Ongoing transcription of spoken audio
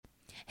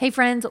Hey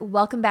friends,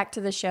 welcome back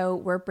to the show.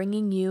 We're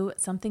bringing you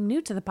something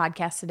new to the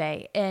podcast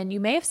today, and you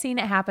may have seen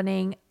it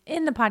happening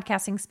in the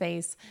podcasting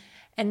space,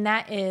 and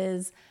that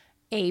is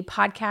a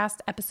podcast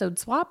episode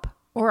swap,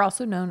 or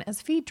also known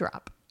as feed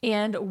drop.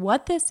 And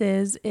what this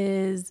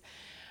is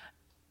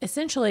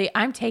essentially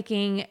I'm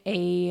taking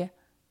a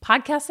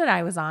podcast that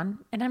I was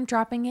on and I'm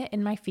dropping it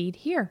in my feed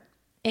here.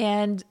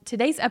 And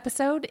today's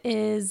episode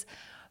is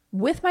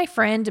with my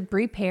friend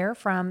Bree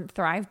from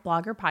Thrive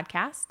Blogger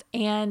Podcast,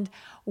 and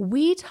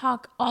we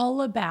talk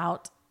all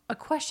about a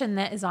question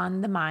that is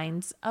on the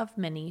minds of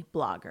many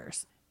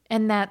bloggers,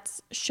 and that's,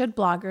 should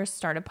bloggers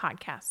start a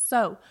podcast?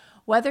 So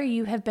whether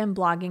you have been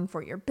blogging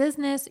for your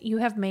business, you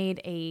have made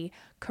a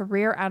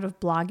career out of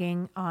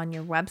blogging on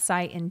your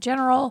website in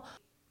general,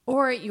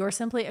 or you're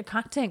simply a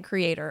content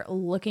creator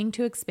looking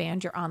to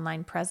expand your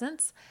online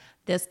presence,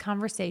 this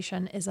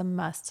conversation is a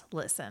must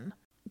listen.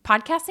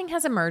 Podcasting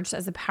has emerged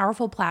as a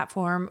powerful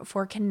platform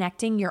for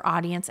connecting your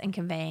audience and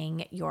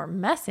conveying your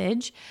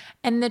message,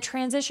 and the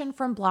transition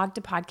from blog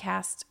to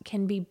podcast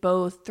can be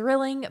both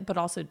thrilling but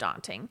also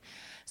daunting.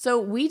 So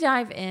we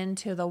dive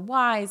into the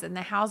whys and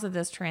the hows of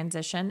this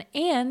transition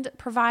and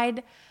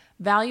provide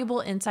valuable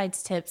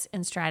insights, tips,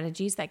 and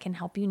strategies that can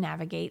help you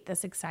navigate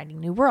this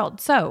exciting new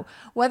world. So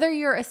whether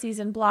you're a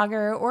seasoned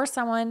blogger or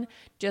someone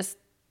just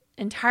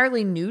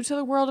entirely new to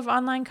the world of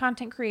online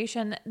content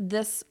creation,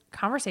 this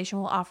conversation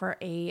will offer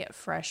a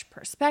fresh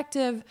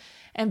perspective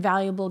and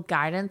valuable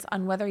guidance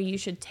on whether you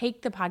should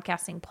take the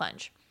podcasting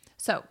plunge.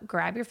 So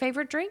grab your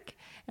favorite drink,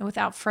 and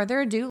without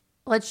further ado,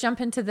 let's jump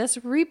into this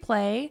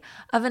replay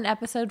of an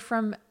episode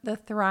from the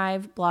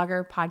Thrive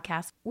Blogger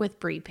Podcast with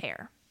Bree.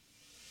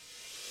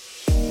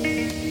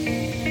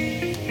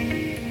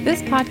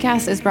 This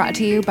podcast is brought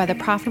to you by the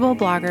Profitable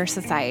Blogger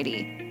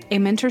Society, a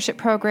mentorship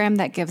program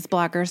that gives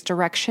bloggers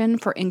direction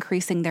for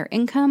increasing their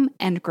income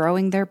and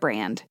growing their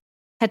brand.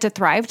 Head to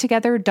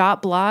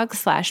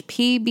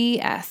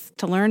thrivetogether.blog/PBS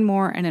to learn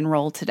more and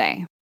enroll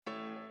today.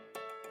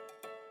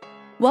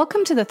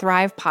 Welcome to the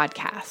Thrive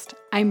Podcast.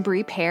 I'm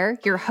Bree,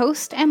 your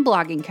host and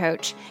blogging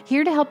coach,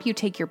 here to help you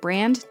take your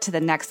brand to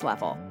the next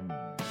level.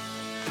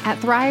 At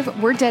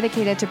Thrive, we're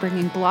dedicated to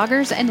bringing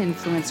bloggers and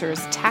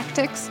influencers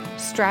tactics,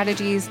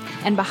 strategies,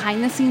 and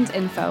behind-the-scenes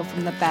info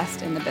from the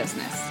best in the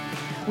business.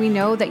 We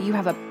know that you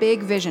have a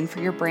big vision for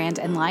your brand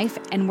and life,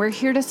 and we're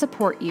here to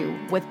support you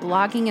with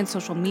blogging and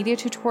social media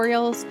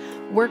tutorials,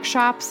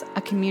 workshops,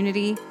 a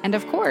community, and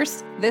of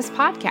course, this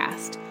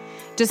podcast.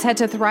 Just head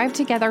to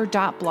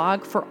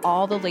thrivetogether.blog for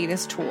all the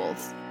latest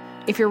tools.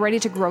 If you're ready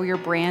to grow your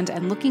brand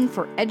and looking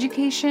for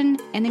education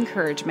and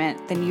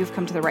encouragement, then you've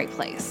come to the right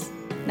place.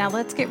 Now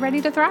let's get ready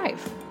to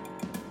thrive.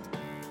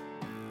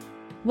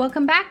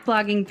 Welcome back,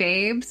 blogging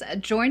babes.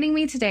 Joining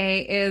me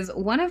today is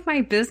one of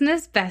my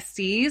business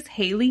besties,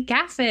 Haley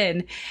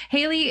Gaffin.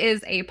 Haley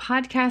is a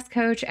podcast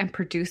coach and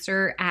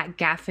producer at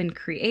Gaffin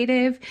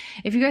Creative.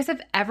 If you guys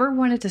have ever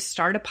wanted to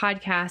start a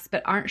podcast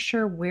but aren't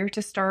sure where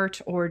to start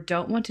or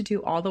don't want to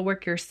do all the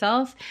work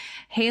yourself,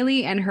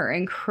 Haley and her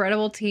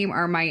incredible team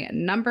are my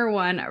number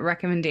one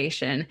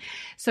recommendation.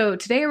 So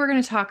today we're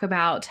going to talk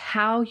about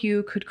how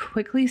you could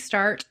quickly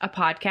start a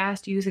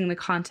podcast using the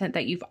content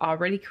that you've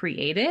already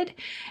created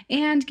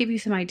and give you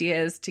some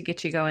ideas to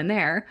get you going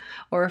there.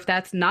 Or if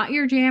that's not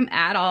your jam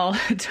at all,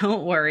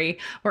 don't worry.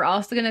 We're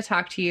also going to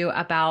talk to you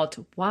about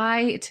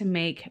why to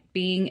make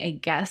being a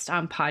guest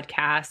on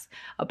podcasts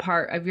a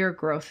part of your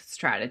growth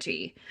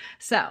strategy.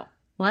 So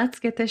let's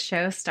get this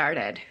show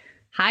started.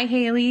 Hi,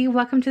 Haley.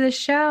 Welcome to the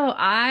show.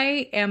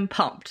 I am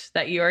pumped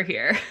that you are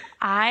here.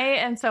 I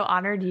am so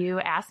honored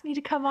you asked me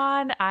to come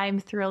on. I'm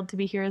thrilled to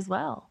be here as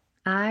well.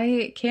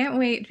 I can't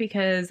wait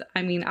because,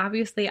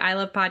 obviously I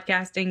love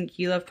podcasting.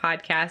 You love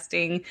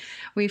podcasting.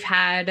 We've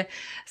had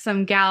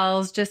some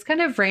gals just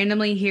kind of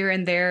randomly here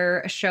and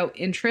there show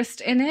interest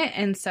in it.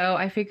 And so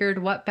I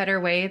figured what better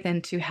way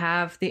than to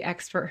have the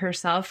expert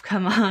herself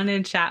come on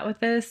and chat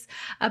with us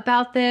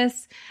about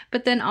this.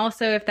 But then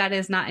also, if that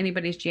is not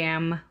anybody's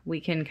jam, we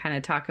can kind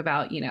of talk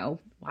about,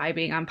 why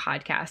being on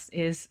podcasts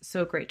is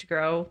so great to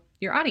grow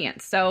your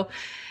audience. So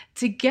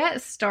to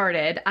get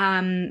started,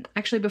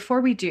 actually,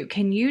 before we do,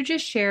 can you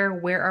just share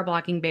where our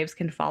blogging babes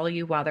can follow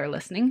you while they're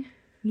listening?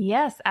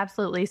 Yes,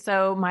 absolutely.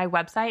 So my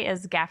website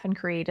is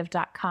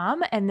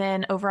gaffincreative.com, and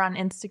then over on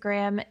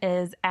Instagram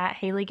is at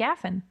Haley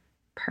Gaffin.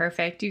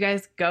 Perfect. You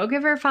guys go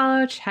give her a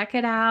follow. Check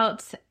it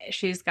out.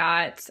 She's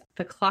got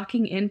the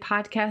Clocking In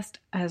podcast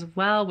as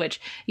well, which,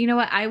 you know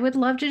what? I would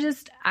love to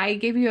I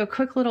gave you a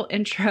quick little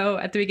intro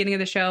at the beginning of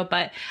the show,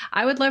 but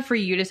I would love for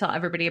you to tell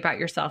everybody about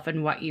yourself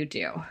and what you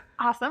do.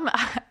 Awesome.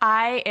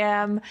 I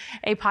am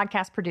a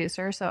podcast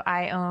producer. So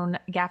I own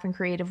Gaffin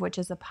Creative, which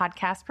is a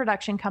podcast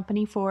production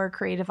company for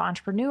creative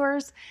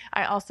entrepreneurs.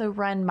 I also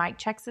run Mic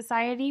Check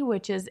Society,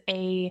 which is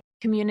a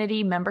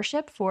community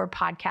membership for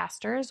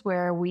podcasters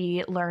where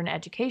we learn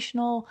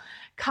educational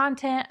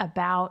content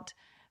about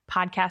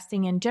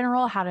podcasting in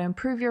general, how to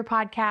improve your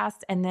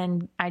podcast. And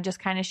then I just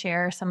kind of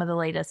share some of the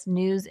latest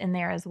news in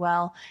there as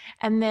well.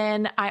 And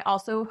then I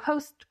also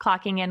host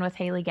Clocking In with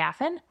Haley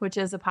Gaffin, which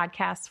is a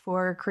podcast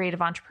for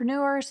creative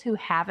entrepreneurs who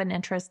have an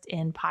interest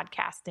in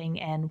podcasting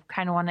and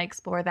kind of want to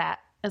explore that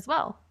as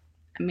well.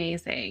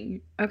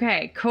 Amazing.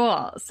 Okay,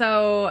 cool.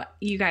 So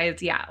you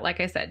guys, yeah,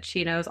 like I said,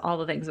 she knows all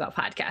the things about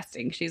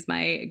podcasting. She's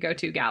my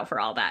go-to gal for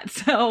all that.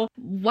 So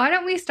why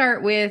don't we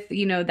start with,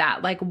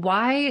 that, like,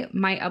 why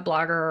might a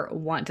blogger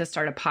want to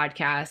start a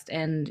podcast,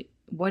 and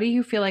what do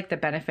you feel like the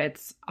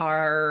benefits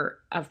are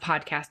of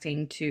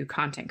podcasting to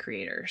content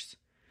creators?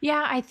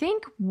 Yeah, I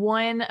think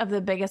one of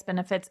the biggest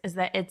benefits is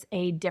that it's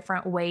a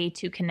different way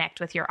to connect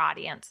with your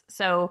audience.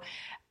 So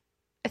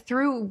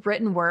through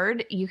written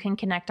word, you can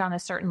connect on a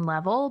certain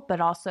level, but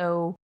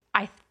also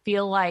I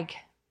feel like,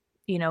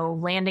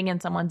 landing in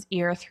someone's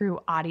ear through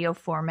audio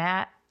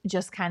format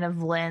just kind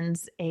of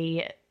lends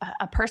a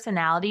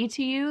personality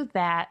to you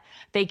that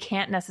they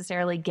can't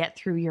necessarily get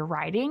through your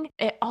writing.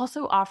 It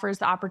also offers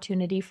the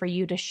opportunity for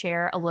you to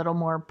share a little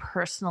more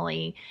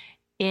personally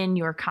in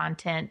your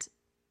content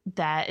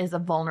that is a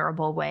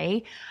vulnerable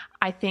way.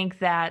 I think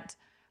that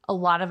a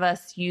lot of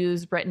us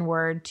use written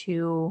word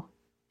to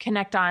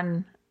connect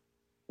on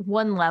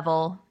one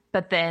level,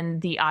 but then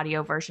the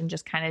audio version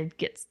just kind of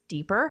gets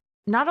deeper.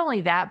 Not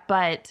only that,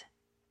 but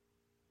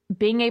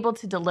being able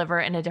to deliver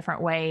in a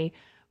different way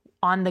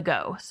on the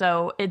go.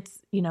 So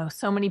it's,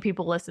 so many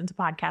people listen to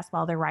podcasts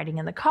while they're riding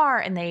in the car,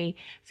 and they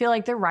feel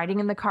like they're riding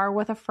in the car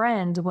with a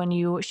friend when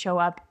you show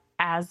up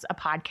as a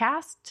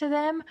podcast to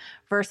them,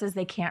 versus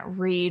they can't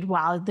read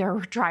while they're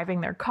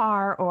driving their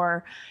car,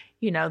 or,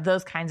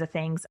 those kinds of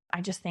things.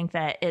 I just think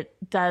that it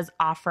does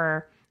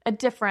offer a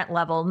different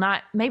level,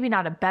 maybe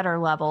not a better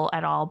level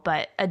at all,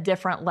 but a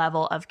different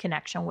level of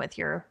connection with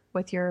your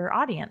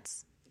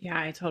audience. Yeah,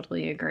 I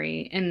totally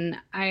agree. And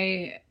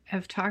I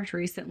have talked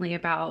recently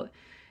about,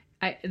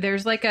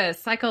 there's like a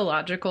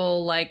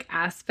psychological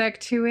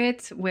aspect to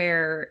it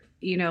where,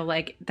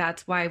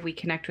 that's why we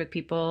connect with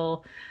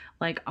people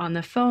on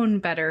the phone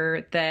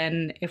better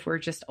than if we're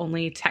just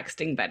only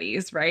texting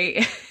buddies,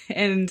 right?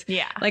 And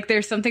yeah,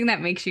 there's something that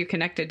makes you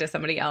connected to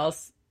somebody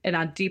else in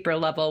a deeper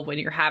level when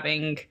you're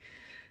having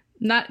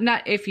not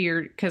if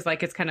you're, because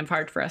it's kind of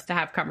hard for us to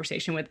have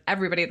conversation with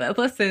everybody that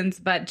listens,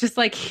 but just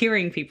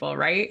hearing people,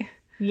 right?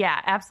 Yeah,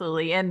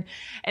 absolutely. And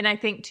I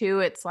think too,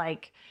 it's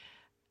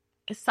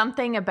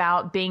something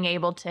about being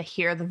able to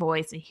hear the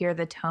voice and hear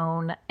the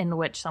tone in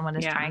which someone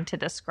is trying to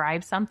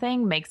describe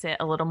something makes it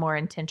a little more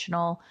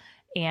intentional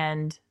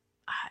and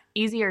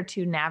easier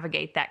to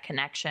navigate that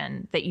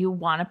connection that you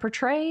want to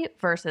portray,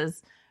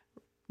 versus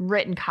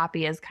written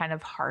copy is kind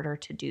of harder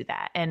to do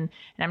that. And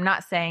I'm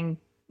not saying,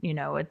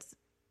 it's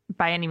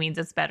by any means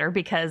it's better,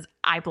 because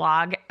I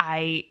blog.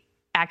 I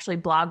actually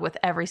blog with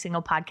every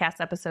single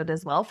podcast episode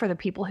as well, for the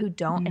people who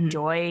don't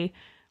enjoy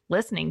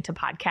listening to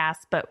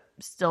podcasts, but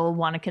still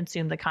want to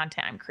consume the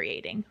content I'm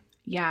creating.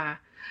 Yeah,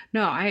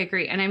 no, I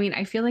agree. And I mean,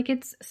 I feel like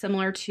it's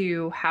similar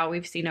to how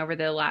we've seen over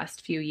the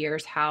last few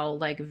years, how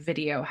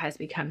video has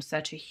become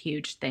such a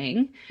huge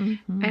thing.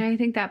 Mm-hmm. And I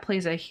think that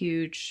plays a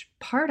huge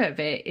part of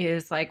it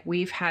is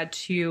we've had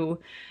to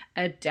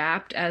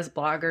adapt as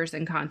bloggers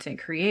and content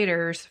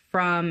creators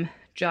from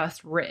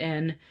just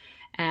written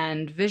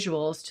and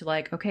visuals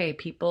to okay,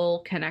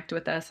 people connect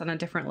with us on a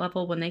different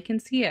level when they can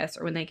see us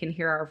or when they can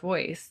hear our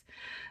voice.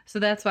 So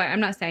that's why I'm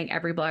not saying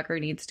every blogger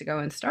needs to go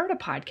and start a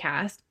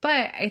podcast,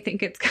 but I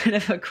think it's kind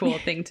of a cool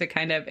thing to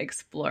kind of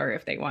explore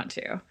if they want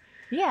to.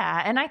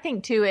 Yeah. And I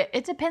think too,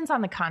 it depends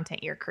on the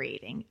content you're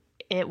creating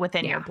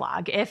within your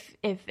blog. If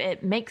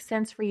it makes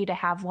sense for you to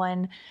have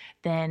one,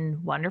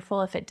 then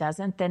wonderful. If it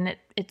doesn't, then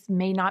it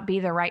may not be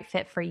the right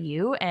fit for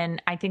you.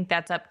 And I think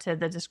that's up to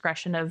the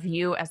discretion of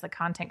you as the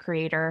content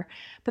creator,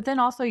 but then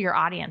also your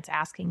audience,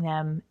 asking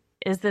them,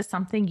 is this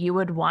something you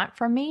would want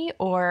from me?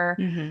 Or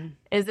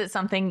is it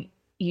something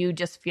you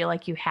just feel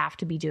like you have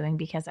to be doing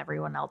because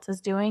everyone else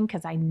is doing?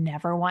 Because I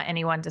never want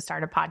anyone to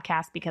start a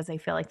podcast because they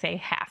feel like they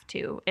have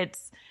to.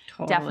 It's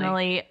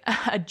definitely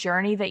a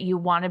journey that you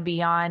want to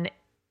be on,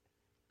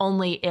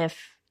 only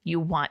if you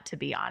want to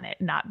be on it,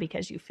 not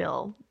because you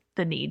feel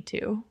the need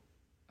to.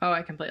 Oh,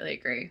 I completely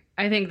agree.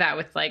 I think that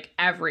with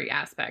every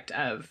aspect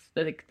of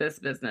this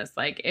business,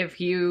 if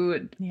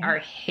you are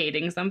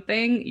hating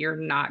something, you're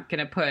not going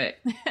to put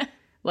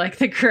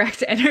the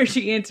correct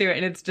energy into it,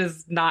 and it's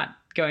just not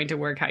going to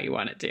work how you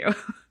want it to.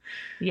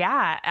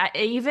 Yeah.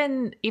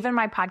 Even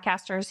my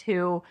podcasters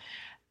who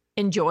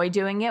enjoy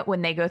doing it,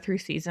 when they go through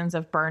seasons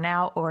of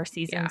burnout or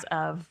seasons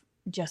of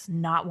just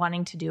not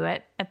wanting to do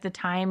it at the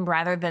time,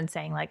 rather than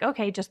saying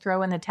okay, just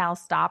throw in the towel,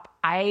 stop,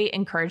 I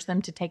encourage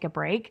them to take a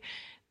break,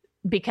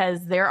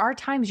 because there are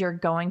times you're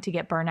going to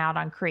get burnout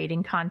on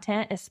creating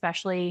content,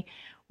 especially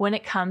when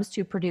it comes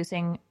to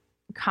producing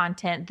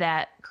content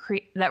that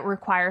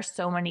requires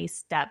so many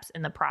steps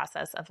in the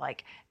process of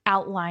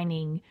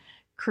outlining,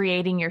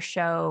 creating your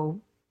show,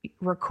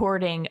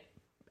 recording,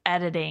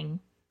 editing,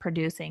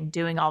 producing,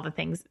 doing all the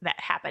things that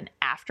happen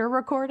after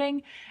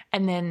recording,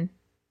 and then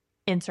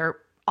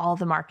insert all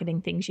the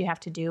marketing things you have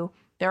to do.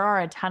 there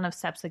are a ton of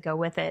steps that go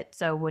with it.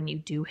 So when you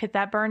do hit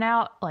that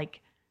burnout,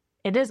 like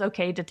it is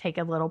okay to take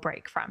a little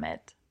break from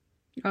it.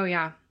 Oh,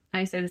 yeah.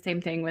 I say the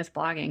same thing with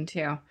blogging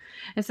too.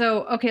 And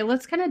so, okay,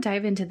 let's kind of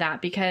dive into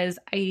that because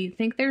I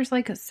think there's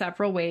like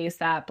several ways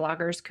that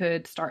bloggers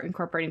could start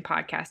incorporating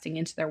podcasting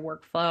into their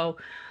workflow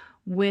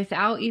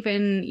without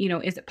even,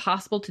 is it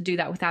possible to do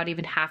that without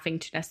even having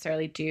to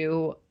necessarily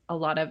do a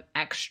lot of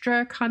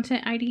extra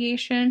content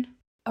ideation?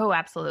 Oh,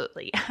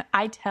 absolutely.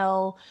 I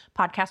tell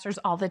podcasters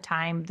all the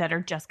time that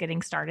are just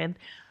getting started,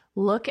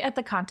 look at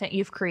the content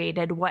you've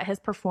created, what has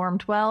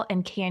performed well,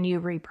 and can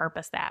you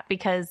repurpose that?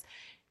 Because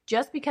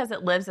just because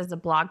it lives as a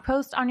blog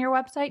post on your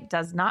website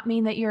does not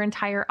mean that your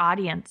entire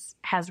audience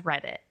has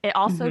read it. It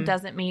also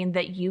doesn't mean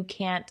that you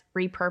can't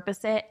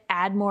repurpose it,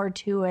 add more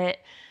to it.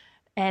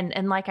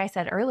 And like I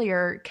said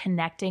earlier,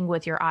 connecting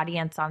with your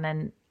audience on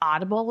an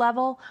audible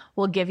level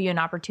will give you an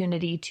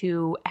opportunity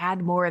to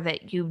add more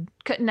that you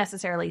couldn't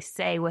necessarily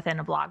say within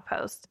a blog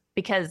post,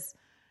 because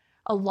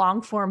a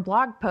long form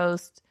blog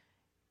post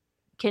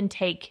can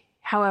take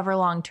however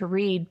long to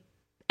read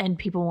and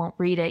people won't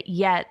read it,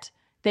 yet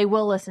they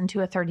will listen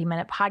to a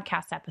 30-minute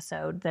podcast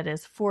episode that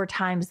is 4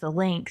 times the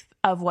length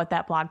of what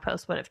that blog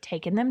post would have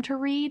taken them to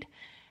read.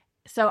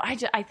 So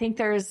I think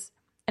there's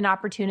an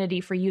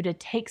opportunity for you to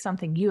take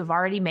something you have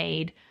already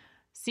made,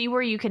 see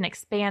where you can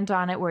expand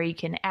on it, where you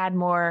can add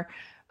more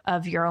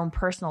of your own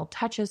personal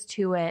touches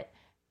to it,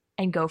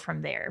 and go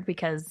from there.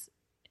 Because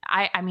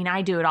I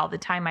do it all the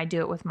time. I do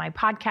it with my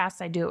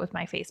podcasts. I do it with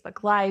my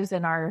Facebook Lives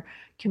in our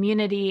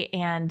community.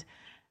 And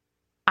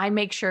I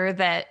make sure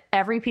that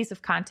every piece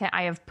of content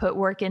I have put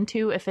work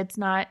into, if it's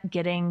not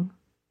getting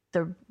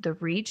the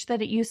reach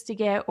that it used to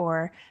get,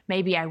 or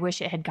maybe I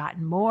wish it had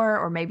gotten more,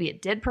 or maybe it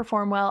did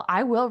perform well,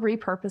 I will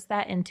repurpose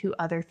that into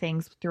other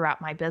things throughout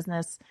my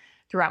business,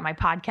 throughout my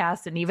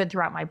podcast, and even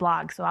throughout my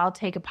blog. So I'll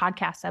take a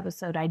podcast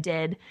episode I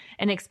did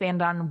and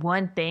expand on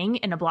one thing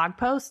in a blog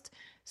post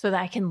so that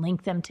I can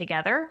link them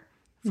together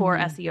for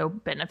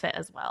SEO benefit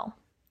as well.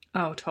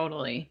 Oh,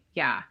 totally.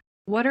 Yeah.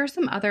 What are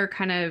some other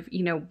kind of,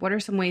 what are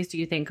some ways do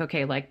you think,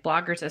 okay, like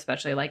bloggers,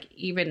 especially like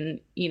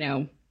even,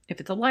 if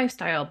it's a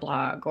lifestyle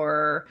blog,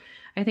 or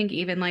I think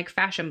even like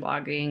fashion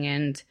blogging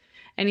and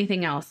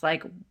anything else,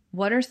 like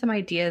what are some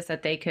ideas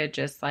that they could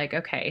just like,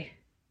 okay,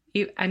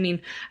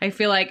 I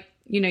feel like,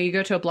 you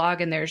go to a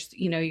blog and there's,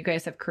 you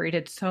guys have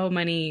created so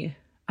many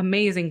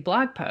amazing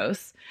blog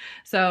posts.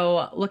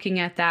 So looking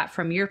at that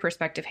from your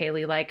perspective,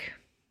 Haley, like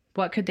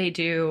what could they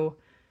do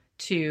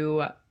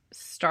to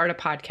start a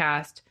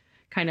podcast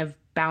kind of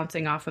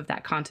bouncing off of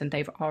that content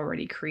they've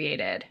already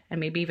created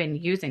and maybe even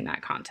using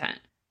that content?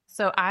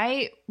 So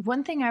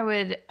one thing I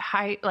would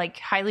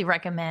highly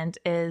recommend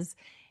is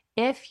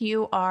if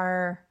you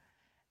are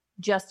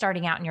just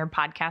starting out in your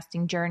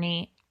podcasting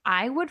journey,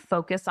 I would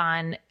focus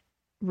on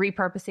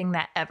repurposing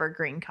that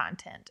evergreen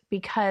content,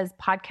 because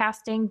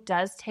podcasting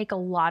does take a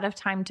lot of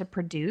time to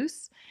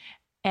produce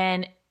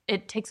and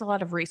it takes a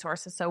lot of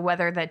resources. So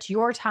whether that's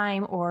your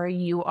time or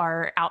you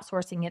are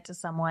outsourcing it to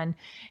someone,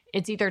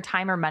 it's either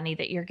time or money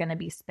that you're going to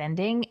be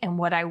spending. And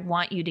what I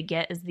want you to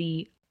get is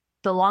the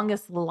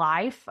longest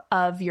life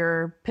of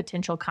your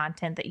potential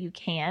content that you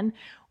can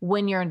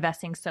when you're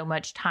investing so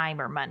much time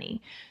or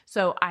money.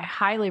 So I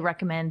highly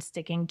recommend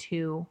sticking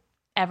to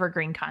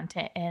evergreen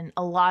content. And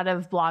a lot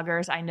of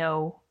bloggers I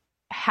know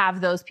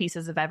have those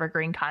pieces of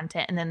evergreen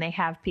content, and then they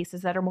have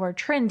pieces that are more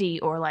trendy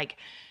or like,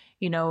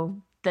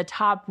 the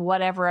top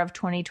whatever of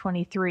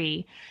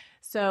 2023.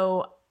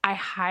 So I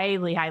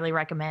highly, highly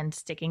recommend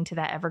sticking to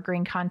that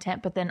evergreen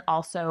content, but then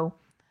also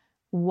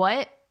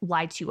what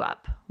lights you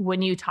up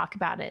when you talk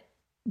about it.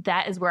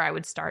 That is where I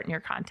would start in your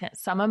content.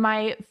 Some of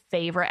my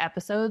favorite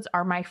episodes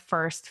are my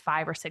first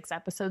 5 or 6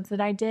 episodes that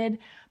I did,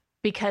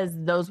 because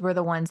those were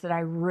the ones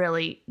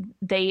that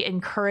they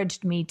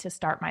encouraged me to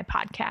start my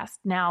podcast.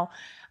 Now,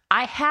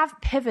 I have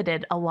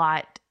pivoted a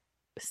lot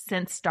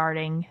since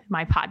starting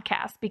my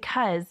podcast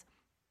because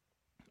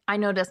I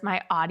noticed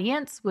my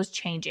audience was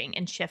changing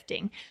and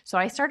shifting. So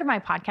I started my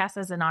podcast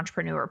as an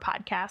entrepreneur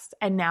podcast,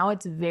 and now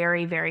it's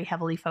very, very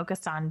heavily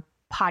focused on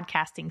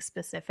podcasting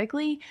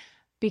specifically,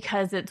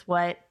 because it's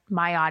what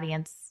my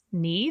audience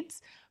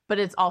needs, but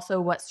it's also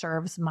what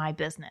serves my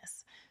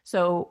business.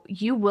 So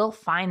you will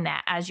find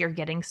that as you're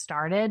getting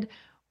started,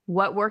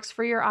 what works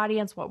for your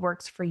audience, what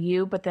works for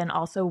you, but then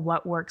also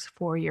what works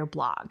for your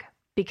blog,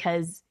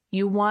 because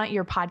you want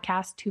your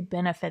podcast to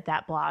benefit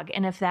that blog.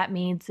 And if that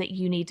means that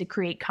you need to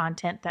create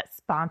content that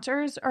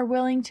sponsors are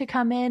willing to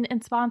come in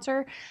and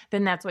sponsor,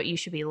 then that's what you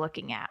should be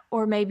looking at.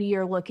 Or maybe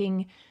you're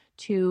looking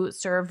to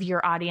serve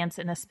your audience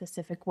in a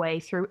specific way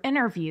through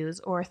interviews,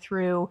 or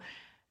through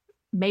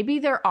maybe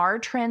there are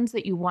trends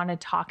that you want to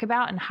talk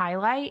about and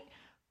highlight,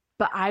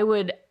 but I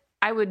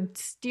would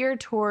steer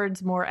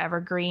towards more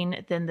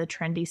evergreen than the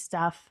trendy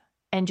stuff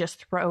and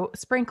just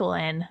sprinkle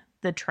in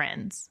the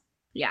trends.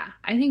 Yeah,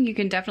 I think you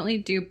can definitely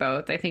do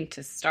both. I think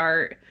to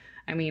start,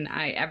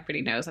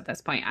 everybody knows at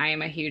this point, I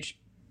am a huge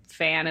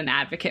fan and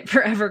advocate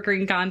for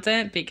evergreen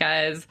content,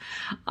 because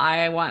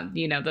I want,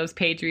 those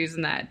page views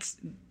and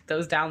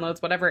those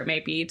downloads, whatever it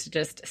may be, to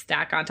just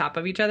stack on top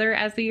of each other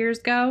as the years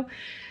go.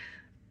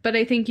 But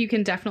I think you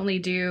can definitely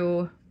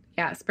do,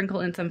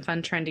 sprinkle in some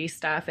fun, trendy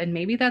stuff. And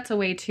maybe that's a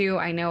way too.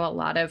 I know a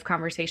lot of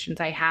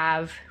conversations I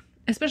have,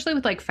 especially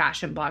with like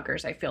fashion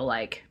bloggers, I feel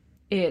like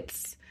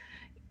it's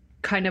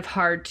kind of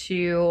hard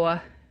to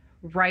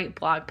write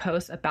blog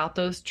posts about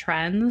those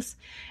trends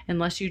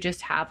unless you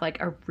just have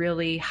like a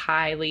really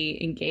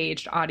highly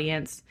engaged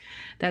audience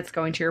that's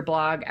going to your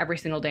blog every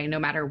single day, no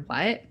matter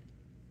what,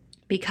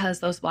 because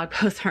those blog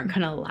posts aren't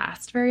going to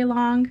last very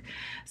long.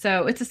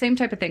 So it's the same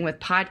type of thing with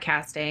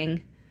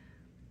podcasting,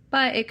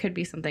 but it could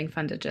be something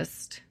fun to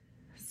just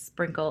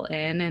sprinkle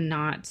in and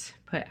not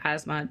put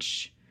as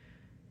much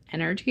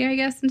energy, I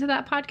guess, into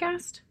that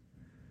podcast.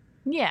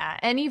 Yeah.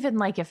 And even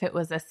like if it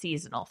was a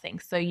seasonal thing.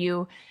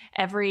 So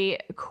every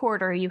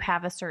quarter, you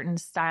have a certain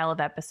style of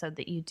episode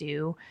that you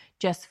do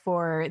just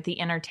for the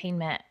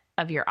entertainment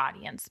of your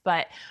audience.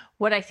 But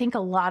what I think a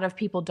lot of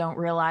people don't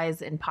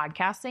realize in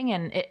podcasting,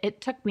 and it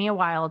took me a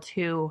while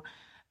to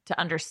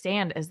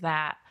understand, is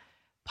that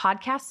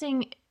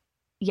podcasting,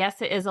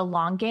 yes, it is a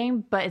long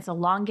game, but it's a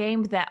long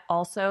game that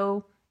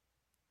also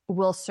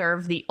will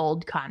serve the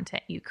old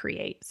content you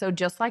create. So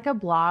just like a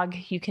blog,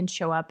 you can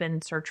show up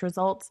in search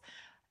results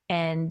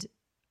and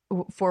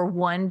for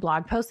one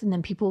blog post, and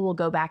then people will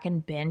go back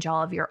and binge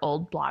all of your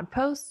old blog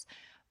posts.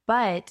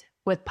 But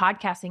with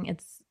podcasting,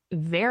 it's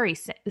very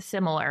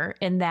similar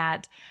in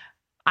that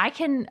I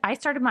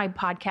started my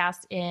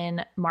podcast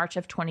in March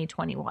of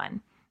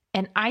 2021.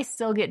 And I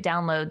still get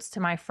downloads to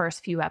my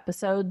first few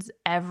episodes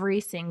every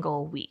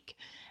single week.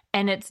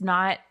 And it's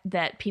not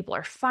that people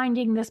are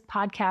finding this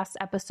podcast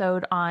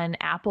episode on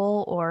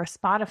Apple or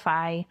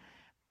Spotify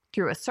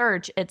through a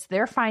search. It's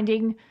they're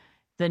finding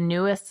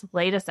the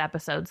latest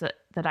episodes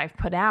that I've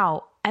put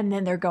out, and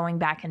then they're going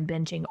back and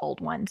binging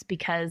old ones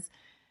because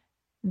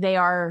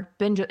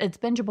it's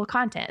bingeable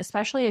content,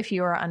 especially if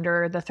you are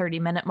under the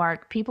 30-minute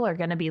mark. People are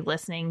going to be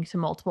listening to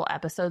multiple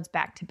episodes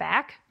back to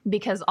back,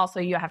 because also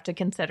you have to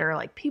consider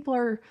like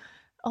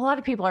a lot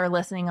of people are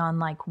listening on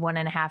like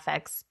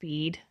 1.5x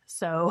speed.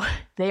 So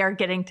they are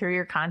getting through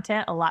your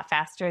content a lot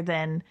faster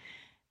than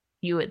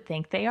you would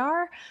think they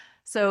are.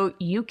 So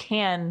you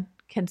can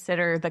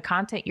consider the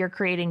content you're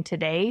creating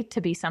today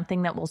to be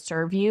something that will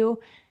serve you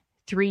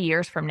 3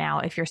 years from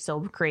now if you're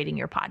still creating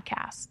your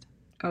podcast.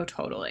 Oh,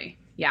 totally.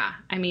 Yeah.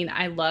 I mean,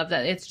 I love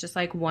that it's just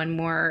like one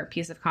more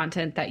piece of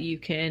content that you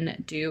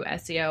can do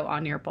SEO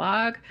on your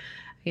blog.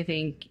 I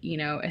think,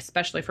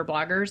 especially for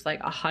bloggers,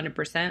 like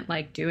 100%,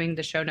 like doing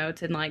the show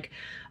notes in like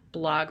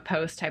blog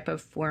post type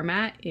of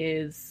format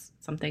is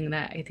something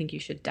that I think you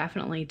should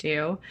definitely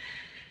do.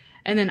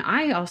 And then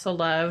I also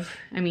love,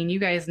 you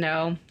guys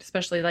know,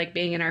 especially like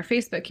being in our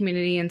Facebook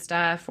community and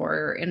stuff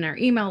or in our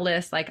email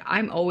list, like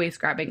I'm always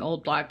grabbing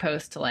old blog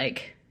posts to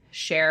like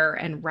share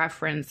and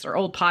reference, or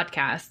old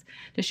podcasts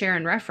to share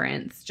and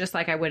reference, just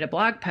like I would a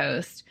blog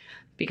post,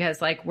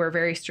 because like we're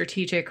very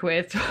strategic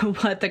with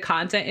what the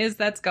content is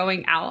that's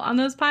going out on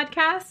those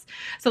podcasts.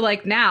 So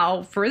like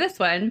now for this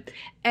one,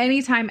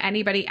 anytime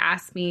anybody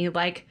asks me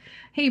like,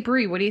 hey,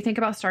 Bree, what do you think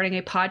about starting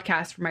a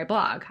podcast for my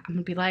blog? I'm going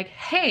to be like,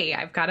 hey,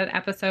 I've got an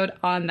episode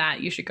on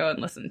that. You should go and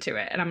listen to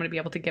it. And I'm going to be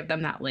able to give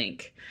them that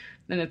link.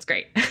 And it's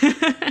great.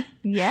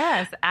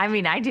 Yes.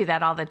 I do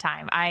that all the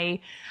time. I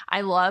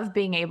love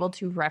being able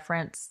to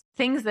reference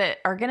things that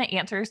are going to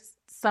answer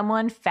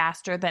someone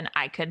faster than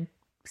I could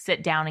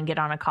sit down and get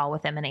on a call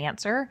with them and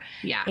answer.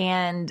 Yeah.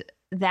 And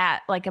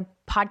that like a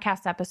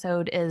podcast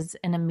episode is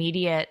an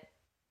immediate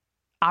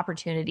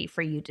opportunity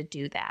for you to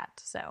do that.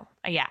 So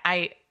yeah,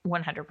 I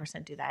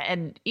 100% do that.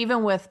 And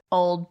even with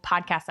old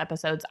podcast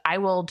episodes, I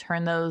will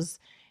turn those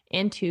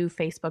into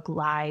Facebook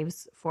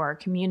Lives for our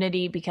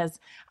community, because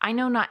I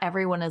know not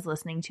everyone is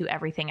listening to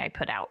everything I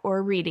put out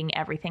or reading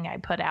everything I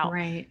put out.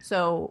 Right.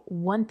 So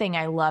one thing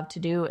I love to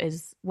do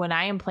is when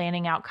I am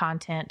planning out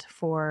content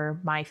for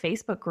my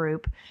Facebook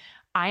group,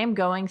 I am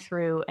going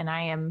through and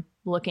I am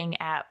looking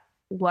at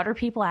what are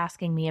people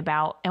asking me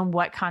about and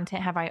what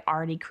content have I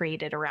already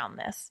created around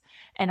this.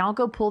 And I'll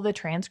go pull the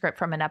transcript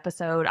from an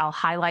episode. I'll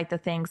highlight the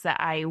things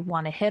that I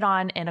want to hit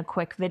on in a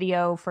quick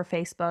video for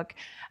Facebook.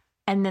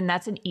 And then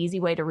that's an easy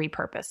way to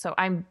repurpose. So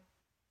I'm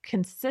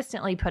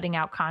consistently putting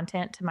out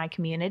content to my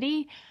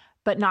community,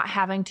 but not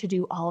having to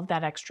do all of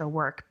that extra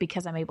work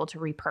because I'm able to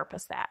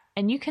repurpose that.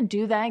 And you can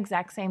do that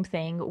exact same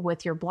thing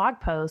with your blog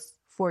posts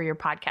for your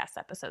podcast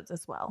episodes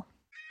as well.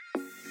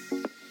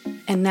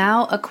 And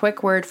now a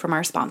quick word from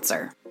our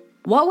sponsor.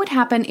 What would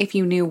happen if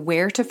you knew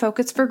where to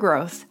focus for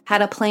growth,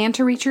 had a plan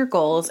to reach your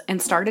goals,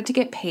 and started to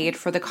get paid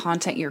for the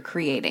content you're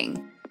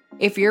creating?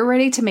 If you're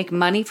ready to make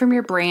money from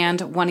your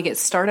brand, want to get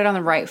started on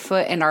the right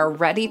foot, and are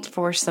ready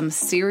for some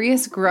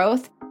serious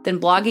growth, then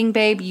Blogging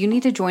Babe, you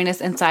need to join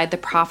us inside the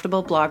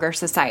Profitable Blogger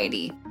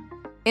Society.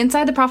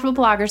 Inside the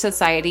Profitable Blogger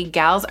Society,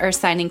 gals are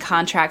signing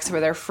contracts for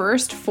their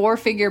first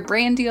 4-figure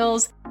brand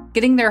deals,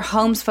 getting their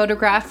homes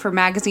photographed for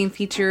magazine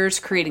features,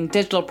 creating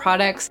digital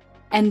products,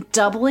 and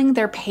doubling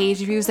their page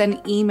views and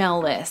email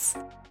lists.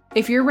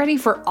 If you're ready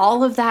for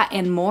all of that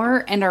and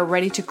more and are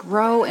ready to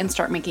grow and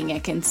start making a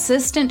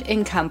consistent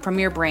income from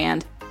your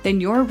brand, then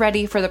you're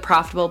ready for the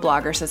Profitable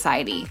Blogger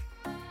Society.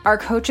 Our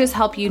coaches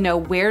help you know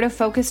where to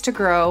focus to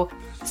grow,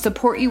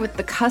 support you with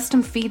the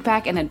custom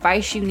feedback and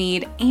advice you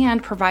need,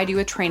 and provide you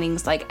with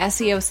trainings like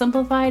SEO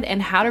Simplified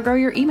and how to grow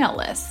your email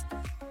list.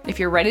 If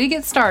you're ready to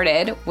get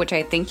started, which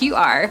I think you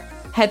are,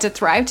 head to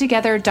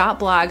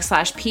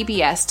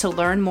thrivetogether.blog/PBS to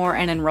learn more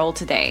and enroll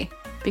today.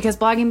 Because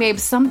blogging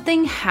babes,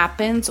 something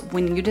happens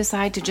when you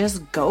decide to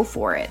just go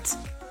for it.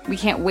 We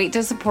can't wait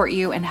to support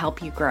you and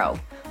help you grow.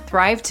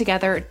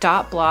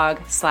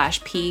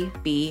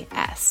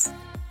 thrivetogether.blog/PBS.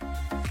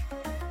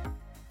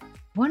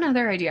 One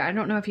other idea, I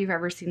don't know if you've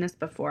ever seen this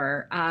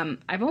before.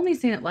 I've only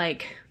seen it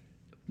like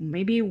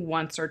maybe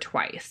once or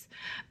twice,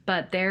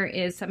 but there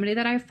is somebody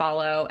that I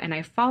follow, and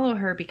I follow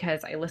her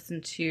because I listen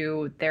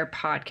to their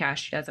podcast.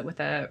 She does it with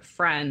a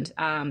friend,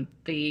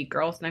 the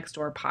Girls Next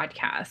Door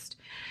podcast.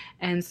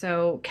 And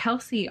so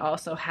Kelsey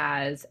also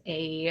has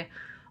a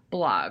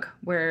blog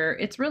where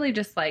it's really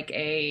just like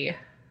a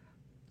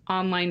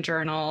online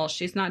journal.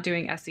 She's not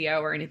doing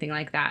SEO or anything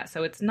like that.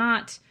 So it's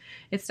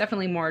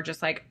definitely more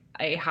just like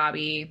a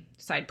hobby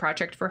side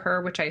project for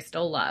her, which I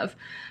still love.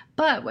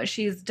 But what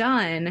she's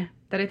done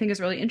that I think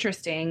is really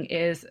interesting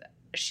is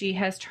she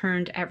has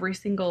turned every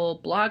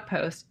single blog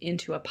post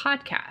into a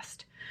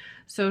podcast.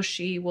 So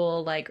she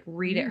will like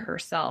read it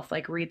herself,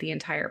 like read the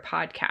entire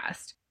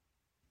podcast.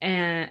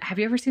 And have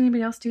you ever seen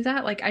anybody else do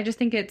that? Like, I just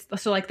think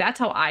that's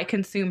how I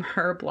consume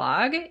her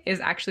blog, is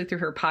actually through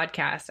her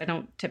podcast. I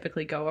don't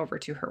typically go over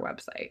to her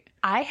website.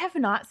 I have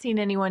not seen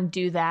anyone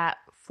do that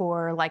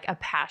for like a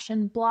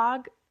passion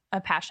blog,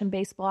 a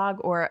passion-based blog,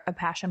 or a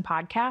passion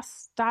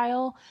podcast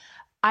style.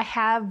 I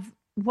have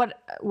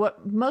what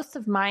most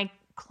of my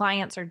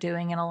clients are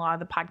doing, and a lot of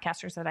the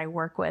podcasters that I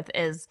work with,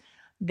 is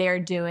they're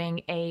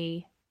doing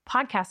a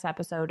podcast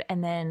episode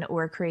and then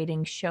we're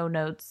creating show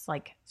notes,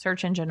 like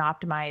search engine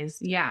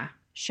optimized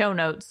show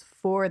notes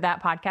for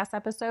that podcast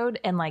episode.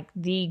 And like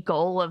the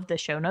goal of the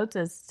show notes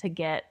is to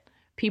get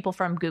people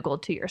from Google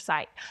to your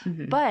site.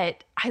 Mm-hmm.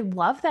 But I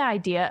love the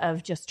idea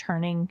of just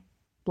turning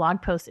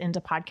blog posts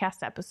into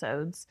podcast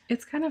episodes.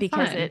 It's kind of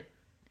because fun. it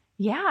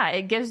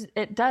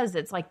does.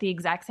 It's like the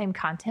exact same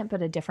content,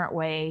 but a different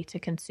way to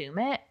consume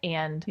it.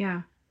 And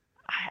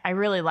I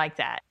really like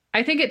that.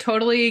 I think it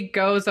totally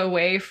goes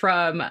away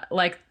from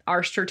like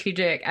our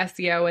strategic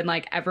SEO and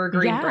like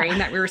evergreen brain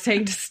that we were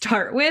saying to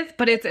start with.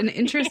 But it's an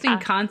interesting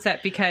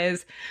concept,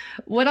 because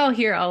what I'll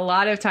hear a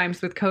lot of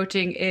times with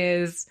coaching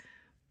is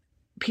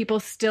people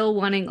still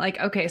wanting like,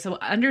 okay, so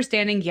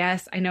understanding,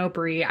 yes, I know,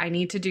 Bree, I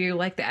need to do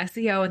like the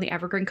SEO and the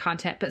evergreen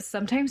content, but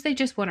sometimes they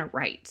just want to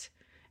write.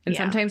 And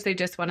sometimes they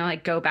just want to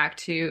like go back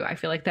to, I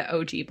feel like the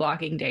OG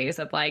blogging days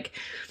of like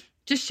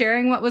just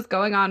sharing what was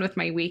going on with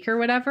my week or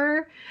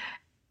whatever.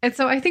 And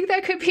so I think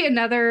that could be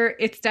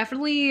it's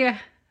definitely,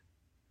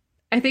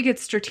 I think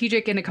it's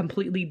strategic in a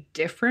completely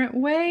different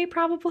way,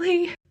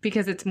 probably,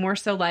 because it's more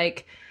so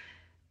like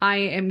I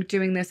am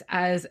doing this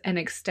as an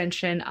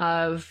extension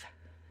of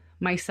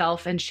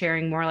myself and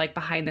sharing more like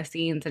behind the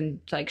scenes and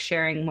like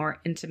sharing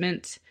more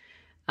intimate,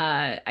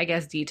 I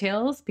guess,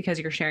 details, because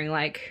you're sharing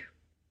like,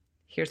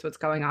 here's what's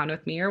going on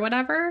with me or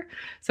whatever.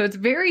 So it's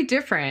very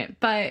different,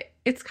 but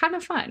it's kind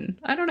of fun.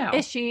 I don't know.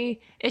 Is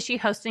she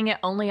hosting it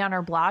only on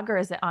her blog, or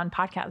is it on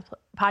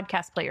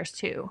podcast players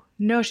too?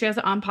 No, she has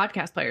it on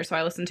podcast players. So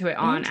I listen to it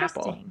on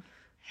Apple.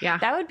 Yeah.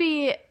 It would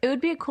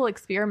be a cool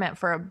experiment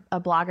for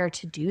a blogger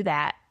to do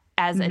that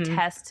as a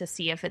test to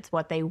see if it's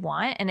what they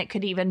want. And it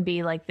could even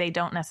be like, they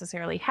don't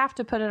necessarily have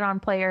to put it on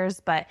players,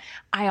 but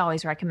I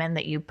always recommend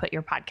that you put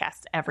your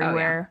podcast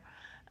everywhere.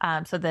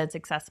 So that it's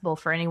accessible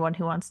for anyone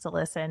who wants to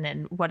listen,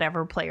 and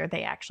whatever player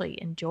they actually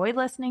enjoy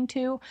listening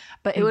to.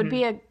 But it would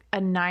be a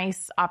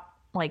nice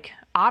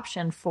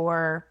option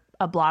for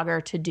a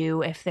blogger to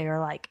do if they're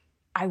like,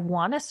 I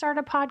want to start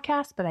a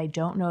podcast, but I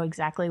don't know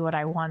exactly what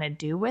I want to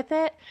do with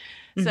it.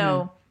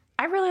 So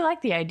I really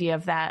like the idea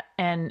of that.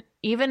 And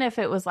even if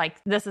it was like,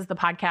 this is the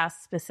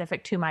podcast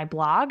specific to my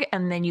blog,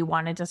 and then you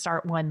wanted to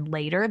start one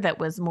later that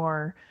was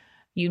more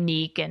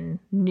unique and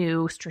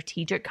new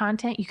strategic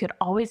content, you could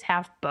always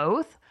have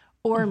both,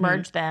 or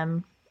merge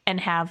them and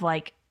have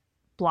like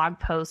blog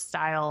post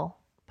style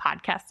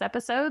podcast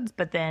episodes,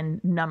 but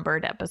then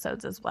numbered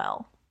episodes as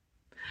well.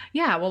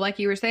 Yeah. Well, like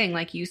you were saying,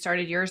 like you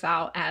started yours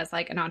out as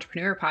like an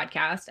entrepreneur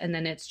podcast, and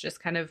then it's just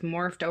kind of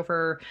morphed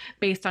over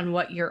based on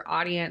what your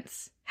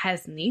audience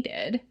has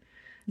needed.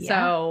 Yeah.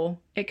 So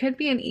it could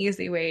be an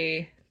easy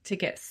way to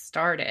get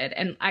started.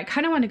 And I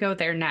kind of want to go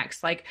there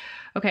next. Like,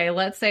 okay,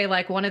 let's say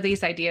like one of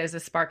these ideas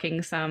is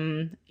sparking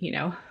some,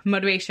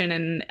 motivation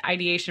and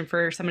ideation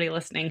for somebody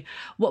listening.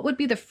 What would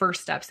be the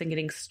first steps in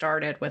getting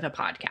started with a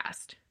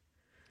podcast?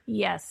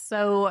 Yes.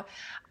 So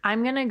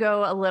I'm going to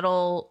go a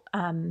little,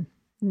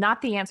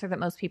 not the answer that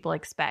most people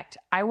expect.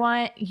 I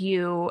want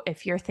you,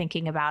 if you're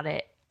thinking about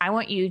it, I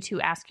want you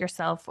to ask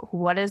yourself,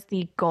 what is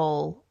the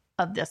goal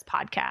of this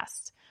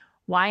podcast?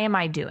 Why am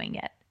I doing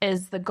it?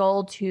 Is the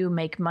goal to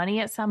make money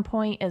at some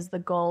point? Is the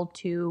goal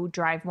to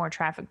drive more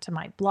traffic to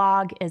my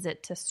blog? Is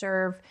it to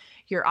serve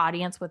your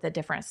audience with a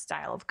different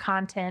style of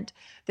content?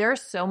 There are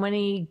so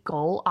many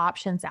goal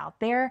options out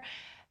there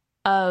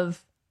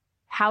of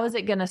how is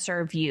it going to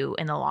serve you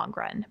in the long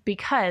run?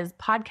 Because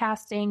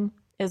podcasting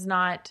is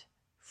not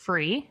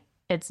free.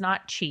 It's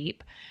not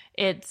cheap.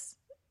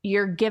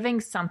 You're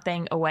giving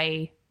something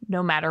away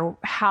no matter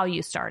how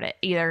you start it,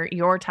 either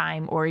your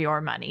time or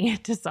your money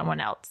to someone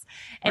else.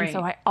 And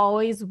so I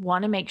always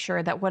want to make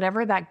sure that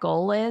whatever that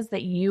goal is,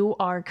 that you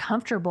are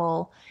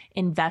comfortable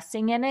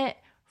investing in it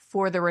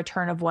for the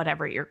return of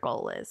whatever your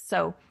goal is.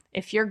 So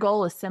if your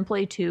goal is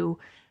simply to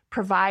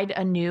provide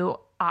a new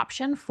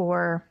option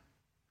for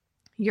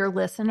your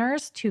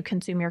listeners to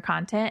consume your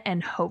content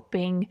and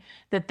hoping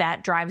that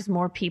that drives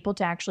more people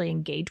to actually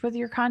engage with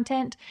your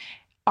content,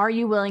 are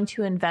you willing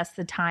to invest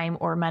the time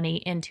or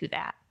money into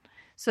that?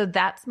 So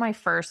that's my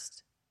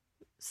first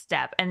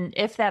step. And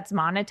if that's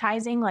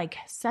monetizing, like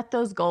set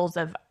those goals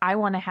of I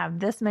want to have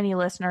this many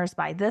listeners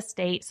by this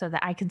date so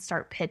that I can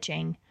start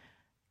pitching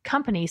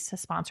companies to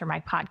sponsor my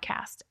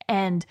podcast.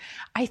 And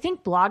I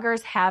think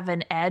bloggers have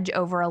an edge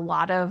over a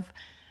lot of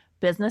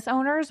business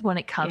owners when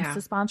it comes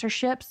to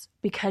sponsorships,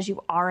 because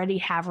you already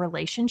have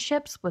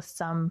relationships with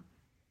some,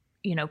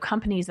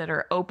 companies that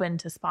are open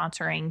to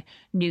sponsoring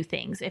new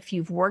things. If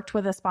you've worked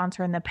with a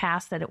sponsor in the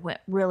past that it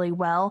went really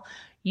well,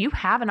 you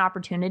have an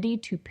opportunity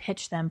to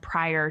pitch them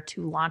prior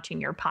to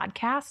launching your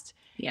podcast.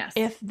 Yes.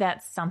 If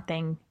that's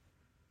something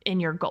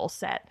in your goal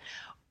set.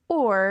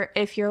 Or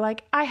if you're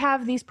like, I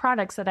have these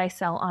products that I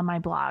sell on my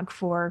blog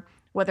for,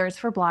 whether it's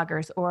for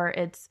bloggers or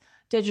it's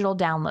digital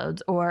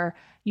downloads, or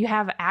you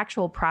have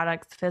actual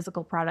products,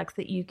 physical products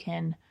that you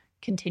can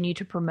continue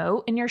to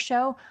promote in your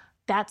show,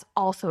 that's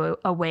also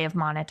a way of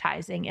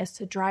monetizing, is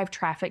to drive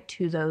traffic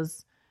to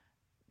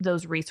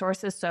those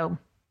resources. So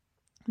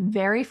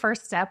very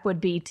first step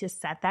would be to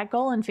set that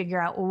goal and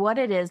figure out what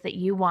it is that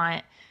you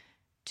want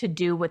to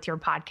do with your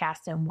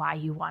podcast and why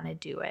you want to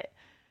do it.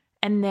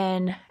 And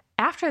then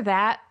after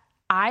that,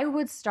 I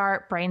would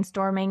start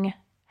brainstorming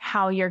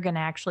how you're going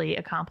to actually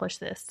accomplish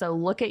this. So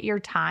look at your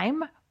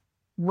time.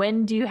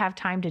 When do you have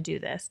time to do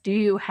this? Do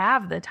you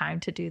have the time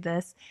to do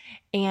this?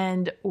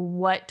 And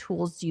what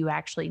tools do you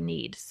actually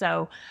need?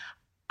 So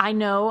I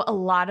know a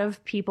lot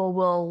of people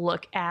will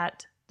look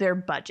at their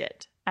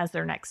budget as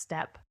their next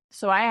step.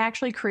 So I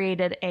actually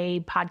created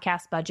a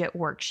podcast budget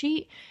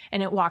worksheet,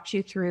 and it walks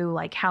you through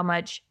like how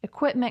much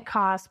equipment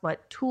costs,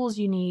 what tools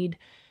you need,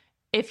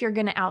 if you're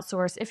going to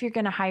outsource, if you're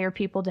going to hire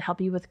people to help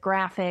you with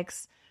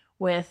graphics,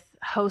 with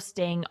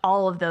hosting,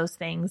 all of those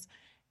things.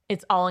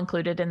 It's all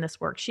included in this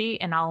worksheet,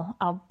 and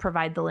I'll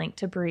provide the link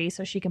to Bree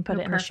so she can put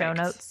it in the show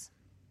notes.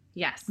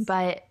 Yes.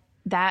 But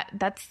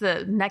that's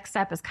the next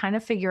step, is kind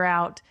of figure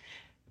out,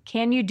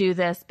 can you do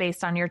this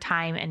based on your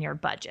time and your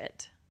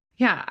budget?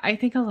 Yeah, I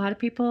think a lot of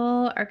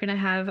people are going to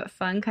have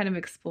fun kind of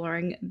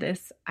exploring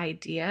this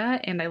idea.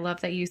 And I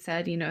love that you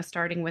said,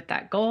 starting with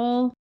that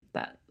goal,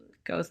 that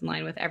goes in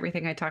line with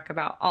everything I talk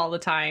about all the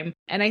time.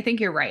 And I think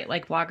you're right.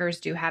 Like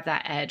bloggers do have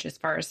that edge as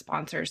far as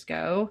sponsors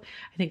go.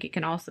 I think it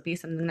can also be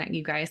something that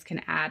you guys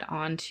can add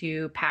on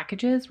to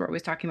packages. We're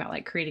always talking about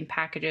like creating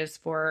packages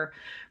for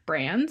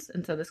brands.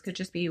 And so this could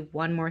just be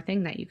one more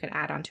thing that you could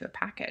add onto a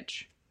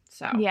package.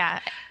 So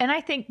yeah. And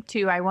I think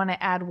too, I want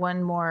to add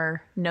one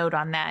more note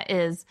on that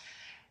is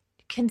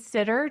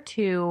consider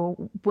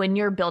to, when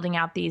you're building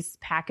out these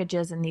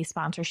packages and these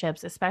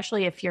sponsorships,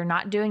 especially if you're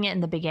not doing it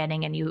in the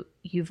beginning and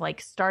you've like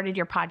started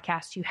your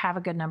podcast, you have a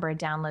good number of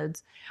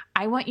downloads,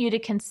 I want you to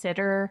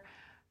consider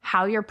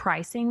how you're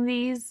pricing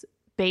these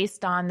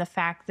based on the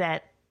fact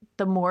that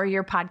the more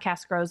your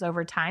podcast grows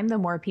over time, the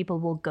more people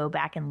will go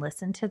back and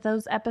listen to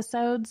those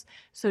episodes.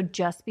 So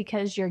just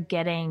because you're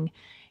getting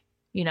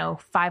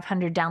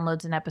 500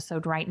 downloads an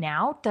episode right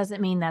now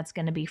doesn't mean that's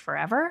going to be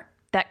forever.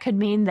 That could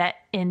mean that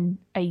in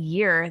a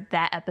year,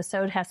 that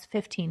episode has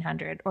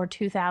 1,500 or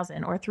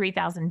 2,000 or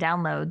 3,000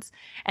 downloads.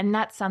 And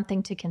that's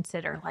something to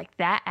consider. Like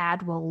that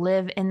ad will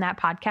live in that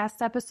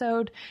podcast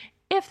episode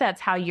if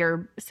that's how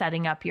you're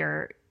setting up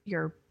your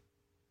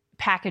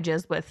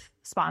packages with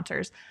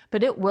sponsors.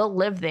 But it will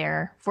live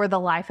there for the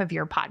life of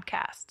your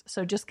podcast.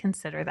 So just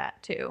consider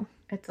that too.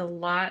 It's a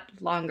lot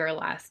longer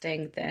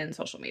lasting than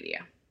social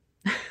media.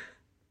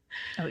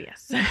 Oh,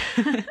 yes.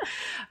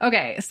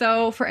 Okay.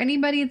 So for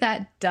anybody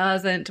that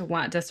doesn't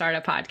want to start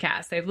a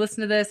podcast, they've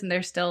listened to this and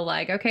they're still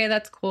like, okay,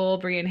 that's cool,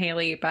 Bree and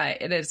Haley,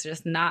 but it is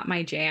just not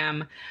my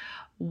jam.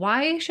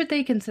 Why should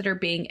they consider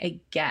being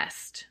a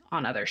guest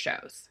on other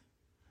shows?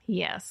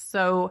 Yes.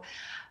 So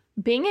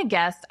being a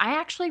guest, I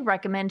actually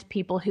recommend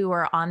people who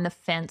are on the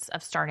fence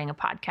of starting a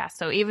podcast.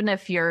 So even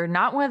if you're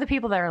not one of the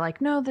people that are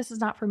like, no, this is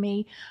not for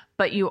me,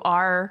 but you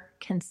are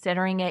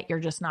considering it, you're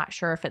just not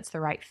sure if it's the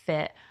right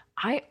fit,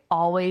 I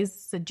always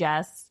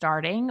suggest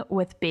starting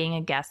with being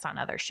a guest on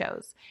other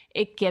shows.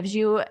 It gives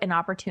you an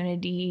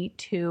opportunity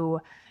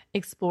to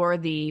explore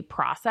the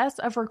process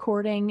of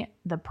recording,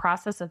 the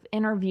process of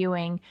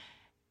interviewing,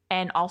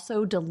 and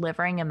also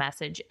delivering a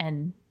message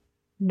and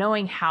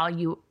knowing how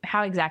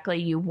exactly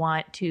you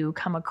want to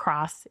come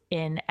across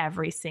in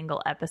every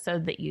single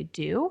episode that you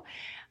do.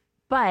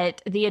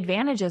 But the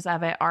advantages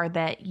of it are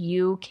that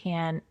you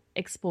can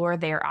explore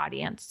their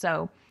audience.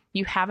 So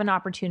you have an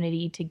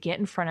opportunity to get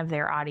in front of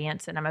their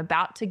audience. And I'm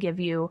about to give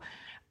you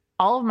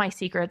all of my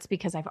secrets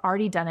because I've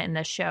already done it in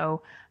this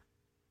show.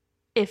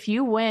 If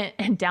you went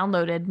and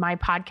downloaded my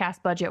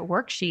podcast budget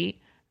worksheet,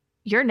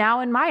 you're now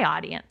in my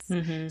audience.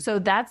 Mm-hmm. So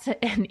that's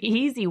an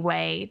easy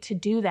way to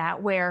do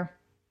that, where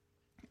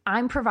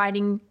I'm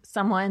providing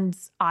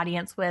someone's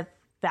audience with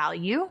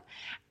value.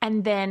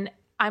 And then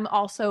I'm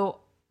also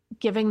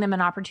giving them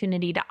an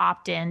opportunity to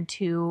opt in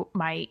to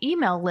my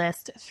email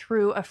list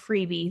through a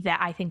freebie that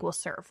I think will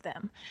serve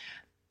them.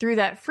 Through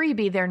that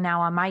freebie, they're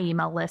now on my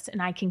email list,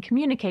 and I can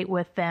communicate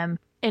with them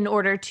in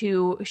order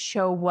to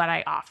show what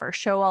I offer,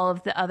 show all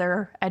of the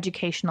other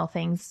educational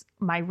things,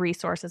 my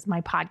resources,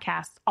 my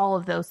podcasts, all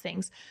of those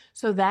things.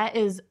 So that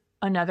is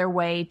another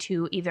way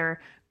to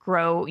either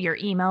grow your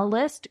email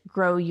list,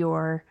 grow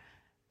your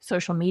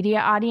social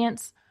media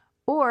audience,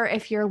 or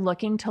if you're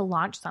looking to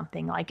launch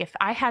something, like if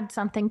I had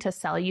something to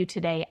sell you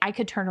today, I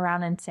could turn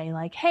around and say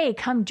like, hey,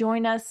 come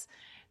join us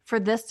for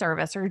this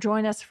service, or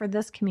join us for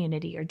this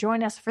community, or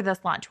join us for this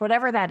launch,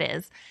 whatever that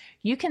is.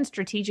 You can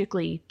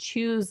strategically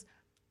choose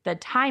the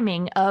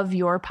timing of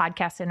your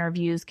podcast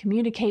interviews,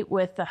 communicate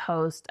with the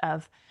host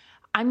of,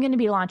 I'm going to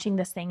be launching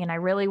this thing and I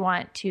really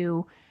want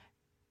to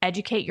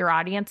educate your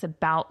audience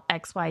about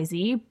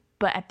XYZ,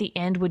 but at the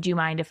end, would you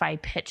mind if I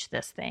pitch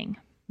this thing?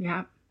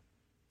 Yeah,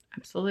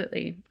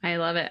 absolutely. I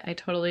love it. I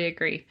totally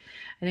agree.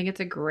 I think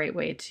it's a great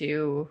way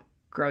to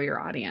grow your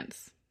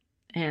audience,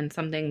 and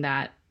something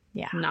that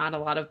not a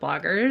lot of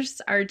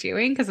bloggers are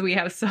doing, because we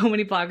have so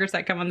many bloggers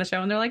that come on the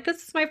show and they're like,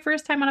 this is my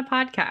first time on a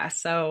podcast.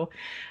 So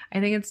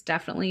I think it's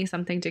definitely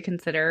something to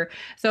consider.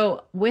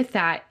 So with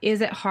that,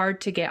 is it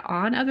hard to get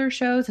on other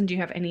shows? And do you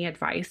have any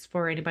advice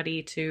for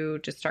anybody to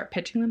just start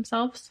pitching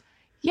themselves?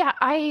 Yeah,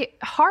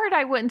 hard,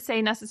 I wouldn't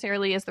say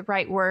necessarily is the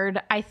right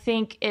word. I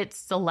think it's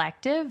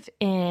selective.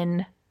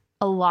 In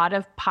a lot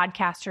of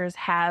podcasters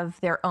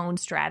have their own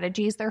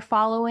strategies they're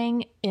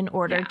following in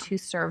order to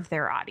serve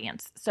their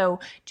audience. So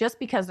just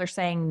because they're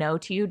saying no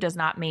to you does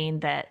not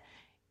mean that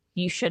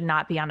you should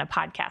not be on a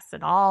podcast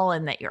at all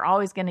and that you're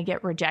always going to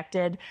get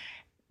rejected.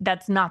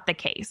 That's not the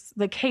case.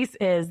 The case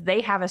is they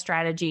have a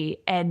strategy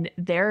and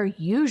they're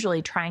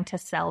usually trying to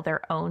sell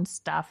their own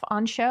stuff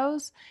on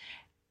shows.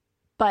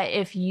 But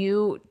if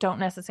you don't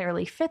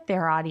necessarily fit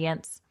their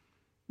audience,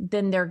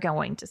 then they're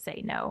going to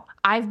say no.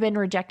 I've been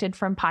rejected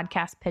from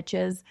podcast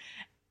pitches.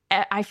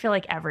 I feel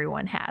like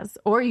everyone has,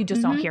 or you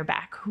just don't hear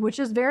back, which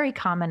is very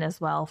common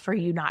as well for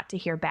you not to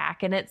hear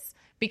back. And it's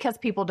because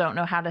people don't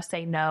know how to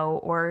say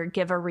no or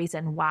give a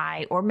reason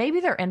why, or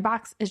maybe their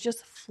inbox is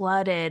just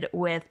flooded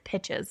with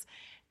pitches.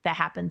 That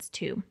happens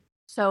too.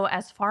 So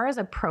as far as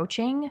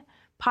approaching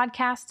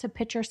podcasts to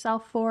pitch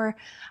yourself for,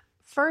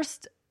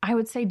 first, I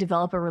would say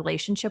develop a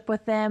relationship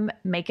with them,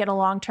 make it a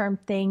long-term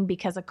thing,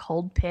 because a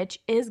cold pitch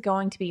is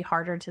going to be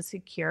harder to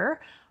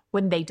secure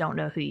when they don't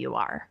know who you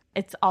are.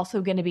 It's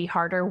also going to be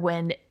harder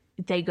when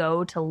they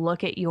go to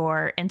look at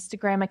your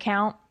Instagram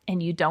account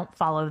and you don't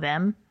follow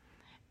them.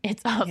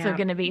 It's also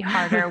going to be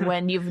harder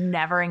when you've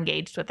never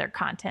engaged with their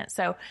content.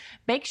 So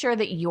make sure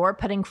that you're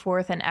putting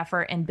forth an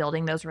effort in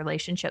building those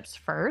relationships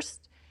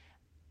first,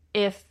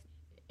 if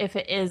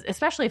it is,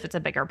 especially if it's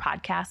a bigger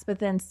podcast. But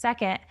then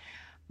second,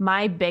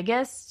 my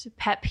biggest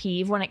pet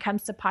peeve when it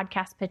comes to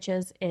podcast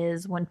pitches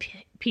is when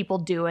people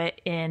do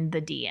it in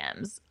the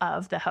DMs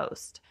of the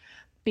host,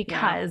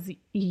 because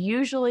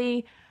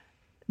usually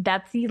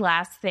that's the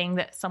last thing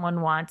that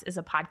someone wants is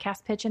a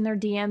podcast pitch in their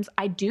DMs.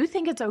 I do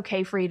think it's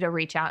okay for you to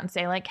reach out and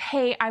say like,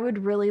 hey, I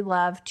would really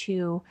love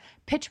to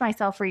pitch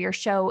myself for your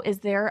show. Is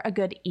there a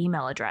good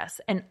email address?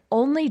 And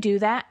only do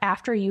that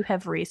after you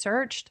have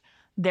researched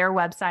their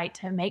website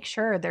to make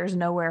sure there's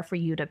nowhere for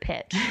you to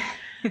pitch.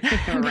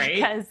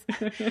 Right.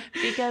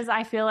 because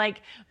I feel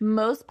like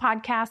most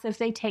podcasts, if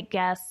they take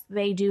guests,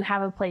 they do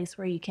have a place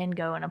where you can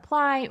go and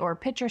apply or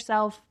pitch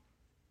yourself.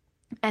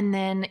 And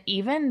then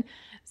even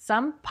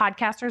some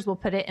podcasters will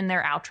put it in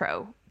their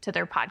outro to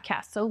their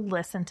podcast. So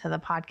listen to the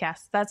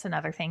podcast. That's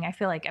another thing. I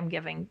feel like I'm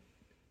giving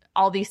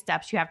all these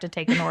steps you have to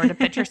take in order to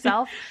pitch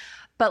yourself.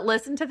 But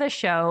listen to the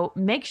show.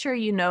 Make sure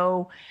you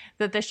know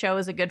that the show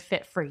is a good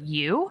fit for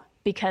you,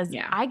 because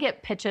I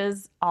get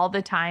pitches all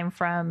the time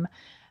from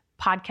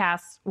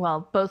podcasts,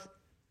 well, both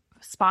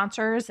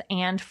sponsors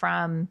and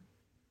from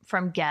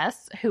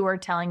guests who are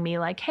telling me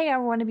like, hey, I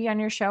want to be on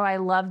your show. I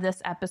love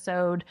this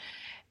episode.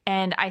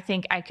 And I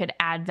think I could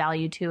add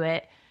value to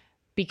it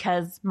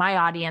because my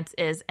audience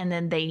is, and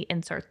then they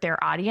insert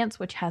their audience,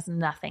 which has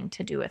nothing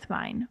to do with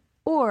mine.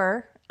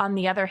 Or on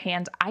the other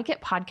hand, I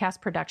get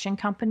podcast production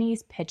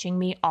companies pitching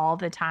me all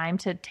the time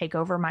to take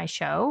over my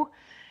show.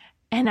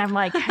 And I'm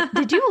like,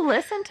 did you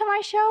listen to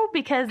my show?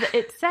 Because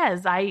it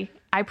says I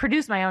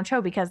produce my own show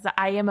because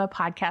I am a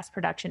podcast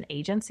production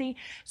agency.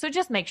 So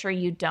just make sure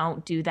you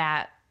don't do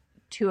that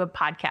to a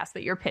podcast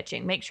that you're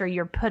pitching. Make sure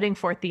you're putting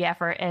forth the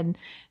effort and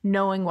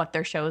knowing what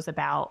their show is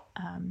about.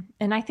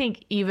 And I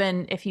think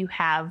even if you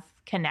have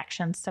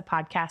connections to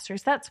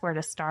podcasters, that's where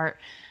to start.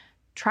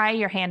 Try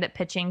your hand at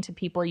pitching to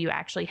people you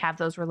actually have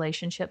those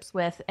relationships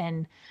with.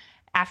 And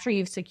after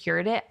you've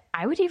secured it,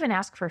 I would even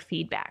ask for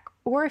feedback.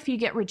 Or if you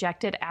get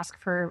rejected, ask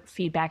for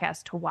feedback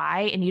as to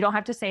why. And you don't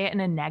have to say it in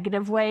a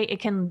negative way. It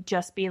can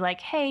just be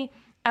like, hey,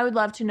 I would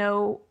love to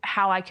know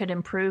how I could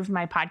improve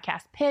my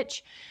podcast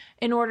pitch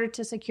in order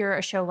to secure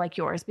a show like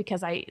yours,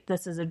 because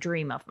this is a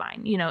dream of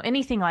mine.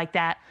 Anything like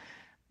that.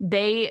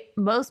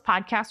 Most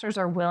podcasters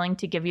are willing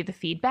to give you the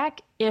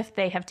feedback if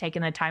they have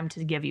taken the time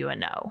to give you a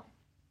no.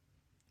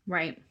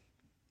 Right.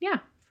 Yeah,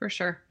 for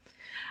sure.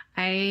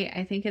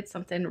 I think it's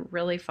something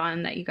really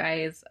fun that you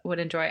guys would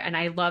enjoy. And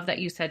I love that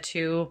you said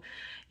too,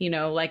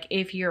 like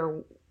if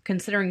you're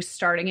considering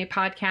starting a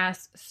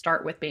podcast,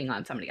 start with being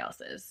on somebody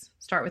else's.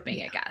 Start with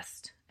being a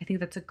guest. I think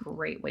that's a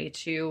great way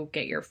to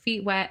get your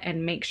feet wet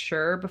and make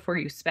sure before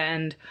you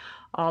spend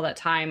all that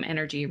time,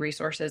 energy,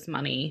 resources,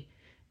 money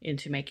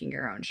into making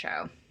your own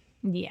show.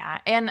 Yeah.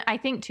 And I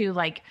think too,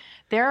 like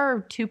there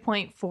are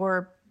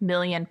 2.4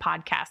 million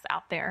podcasts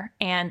out there,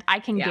 and I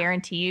can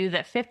guarantee you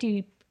that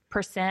 50%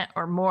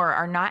 or more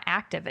are not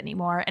active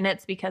anymore. And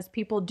it's because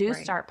people do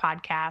start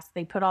podcasts,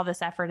 they put all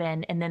this effort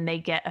in, and then they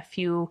get a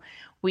few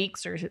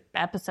weeks or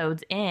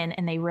episodes in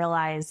and they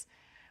realize,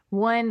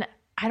 one,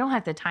 I don't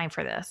have the time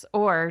for this,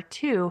 or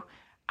two,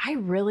 I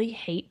really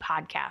hate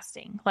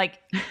podcasting. Like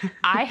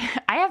I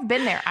have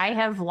been there. I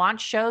have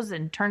launched shows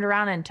and turned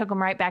around and took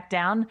them right back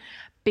down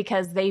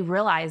because they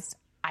realized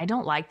I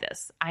don't like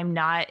this. I'm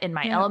not in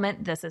my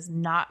element. This is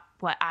not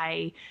what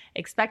I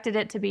expected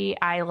it to be.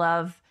 I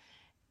love,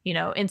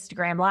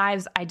 Instagram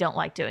lives. I don't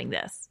like doing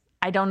this.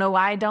 I don't know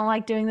why I don't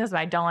like doing this, but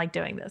I don't like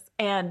doing this.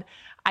 And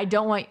I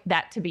don't want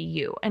that to be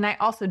you. And I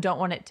also don't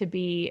want it to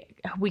be,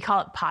 we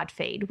call it pod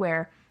fade,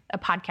 where a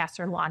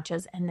podcaster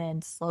launches and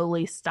then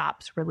slowly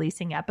stops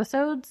releasing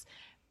episodes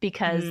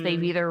because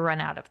they've either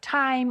run out of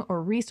time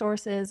or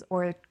resources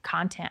or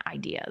content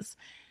ideas.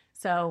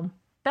 So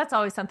that's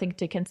always something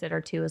to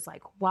consider too, is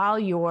like while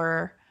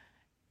you're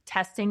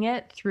testing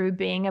it through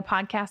being a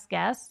podcast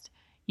guest,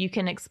 you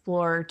can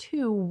explore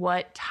too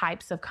what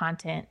types of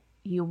content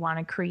you want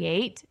to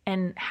create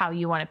and how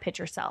you want to pitch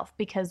yourself.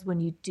 Because when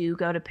you do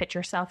go to pitch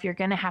yourself, you're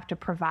going to have to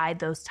provide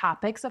those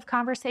topics of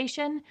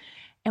conversation.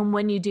 And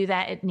when you do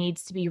that, it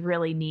needs to be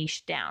really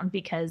niched down,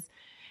 because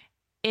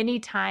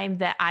anytime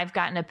that I've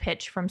gotten a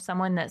pitch from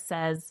someone that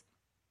says,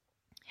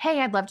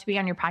 hey, I'd love to be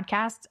on your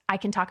podcast, I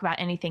can talk about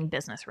anything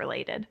business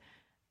related.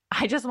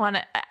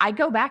 I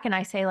go back and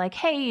I say like,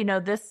 hey,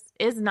 this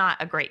is not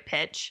a great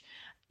pitch.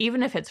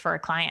 Even if it's for a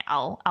client,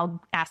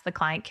 I'll ask the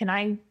client, can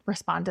I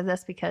respond to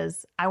this?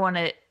 Because I want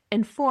to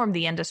inform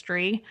the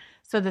industry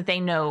so that they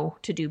know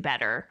to do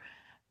better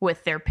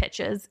with their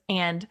pitches.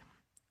 And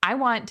I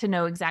want to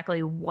know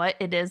exactly what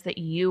it is that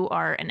you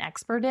are an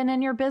expert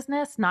in your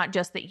business, not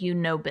just that you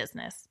know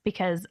business,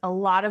 because a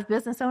lot of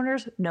business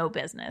owners know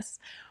business.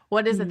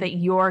 What is it that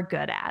you're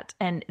good at?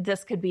 And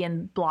this could be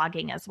in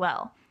blogging as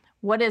well.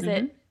 What is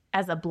it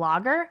as a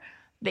blogger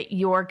that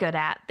you're good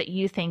at that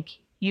you think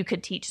you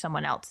could teach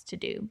someone else to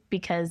do?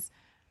 Because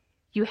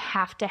you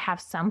have to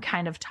have some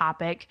kind of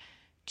topic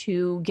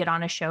to get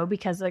on a show,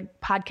 because a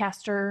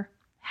podcaster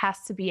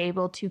has to be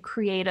able to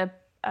create a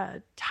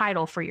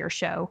title for your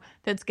show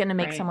that's going to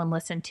make someone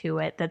listen to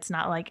it. That's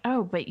not like,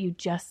 oh, but you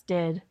just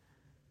did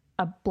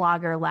a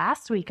blogger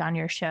last week on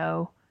your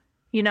show.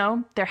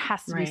 There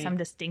has to be some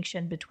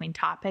distinction between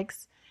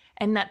topics,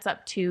 and that's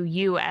up to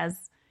you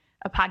as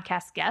a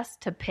podcast guest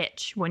to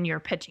pitch when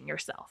you're pitching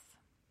yourself.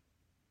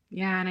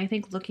 Yeah. And I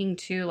think looking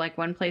to like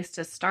one place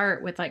to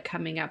start with like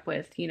coming up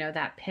with,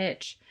 that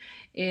pitch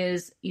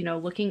is,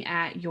 looking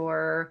at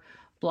your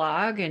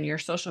blog and your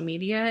social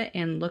media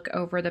and look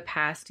over the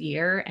past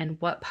year and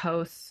what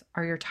posts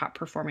are your top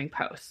performing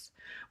posts,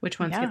 which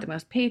ones get the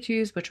most page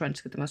views, which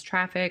ones get the most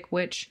traffic,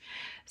 which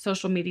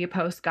social media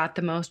posts got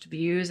the most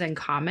views and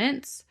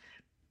comments,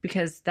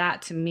 because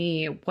that to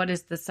me, what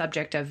is the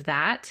subject of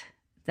that?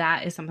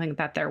 That is something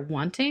that they're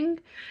wanting.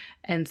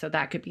 And so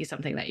that could be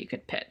something that you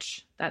could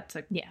pitch.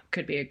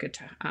 Could be a good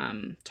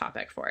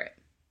topic for it.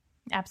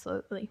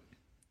 Absolutely.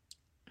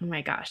 Oh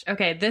my gosh.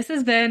 Okay. This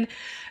has been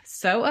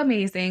so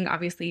amazing.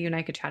 Obviously, you and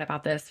I could chat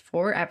about this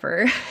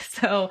forever.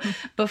 So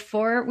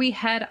before we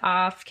head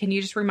off, can you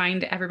just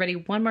remind everybody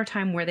one more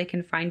time where they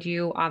can find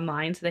you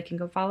online so they can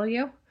go follow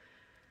you?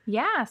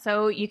 Yeah.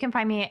 So you can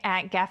find me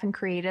at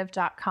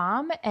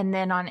gaffincreative.com and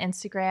then on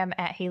Instagram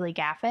at Haley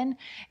Gaffin.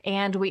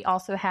 And we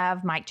also have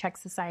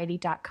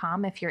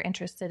micchecksociety.com if you're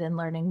interested in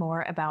learning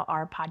more about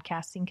our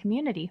podcasting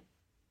community.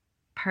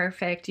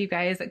 Perfect. You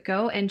guys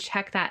go and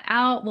check that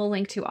out. We'll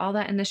link to all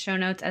that in the show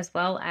notes, as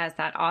well as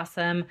that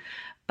awesome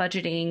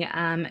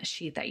budgeting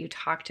sheet that you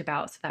talked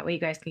about. So that way you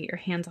guys can get your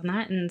hands on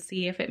that and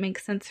see if it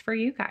makes sense for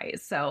you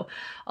guys. So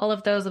all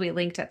of those will be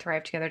linked at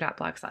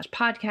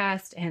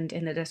thrivetogether.blog/podcast and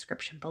in the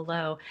description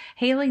below.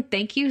 Haley,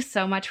 thank you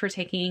so much for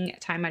taking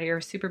time out of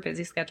your super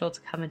busy schedule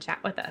to come and chat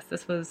with us.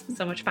 This was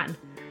so much fun.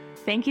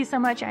 Thank you so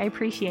much. I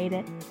appreciate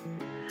it.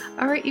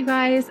 All right, you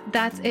guys,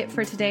 that's it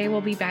for today.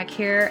 We'll be back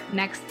here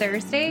next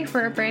Thursday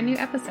for a brand new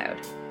episode.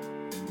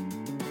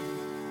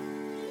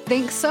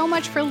 Thanks so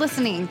much for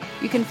listening.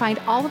 You can find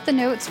all of the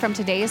notes from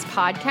today's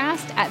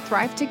podcast at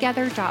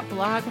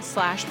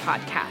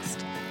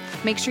thrivetogether.blog/podcast.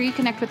 Make sure you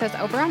connect with us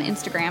over on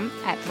Instagram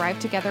at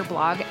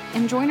thrivetogetherblog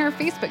and join our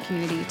Facebook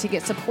community to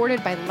get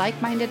supported by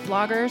like-minded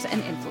bloggers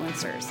and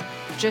influencers.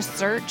 Just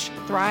search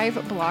Thrive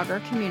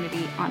Blogger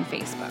Community on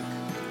Facebook.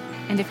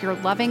 And if you're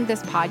loving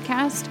this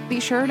podcast, be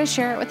sure to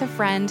share it with a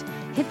friend,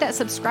 hit that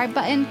subscribe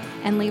button,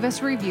 and leave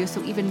us a review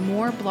so even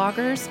more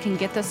bloggers can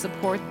get the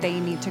support they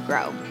need to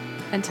grow.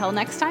 Until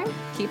next time,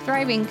 keep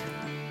thriving.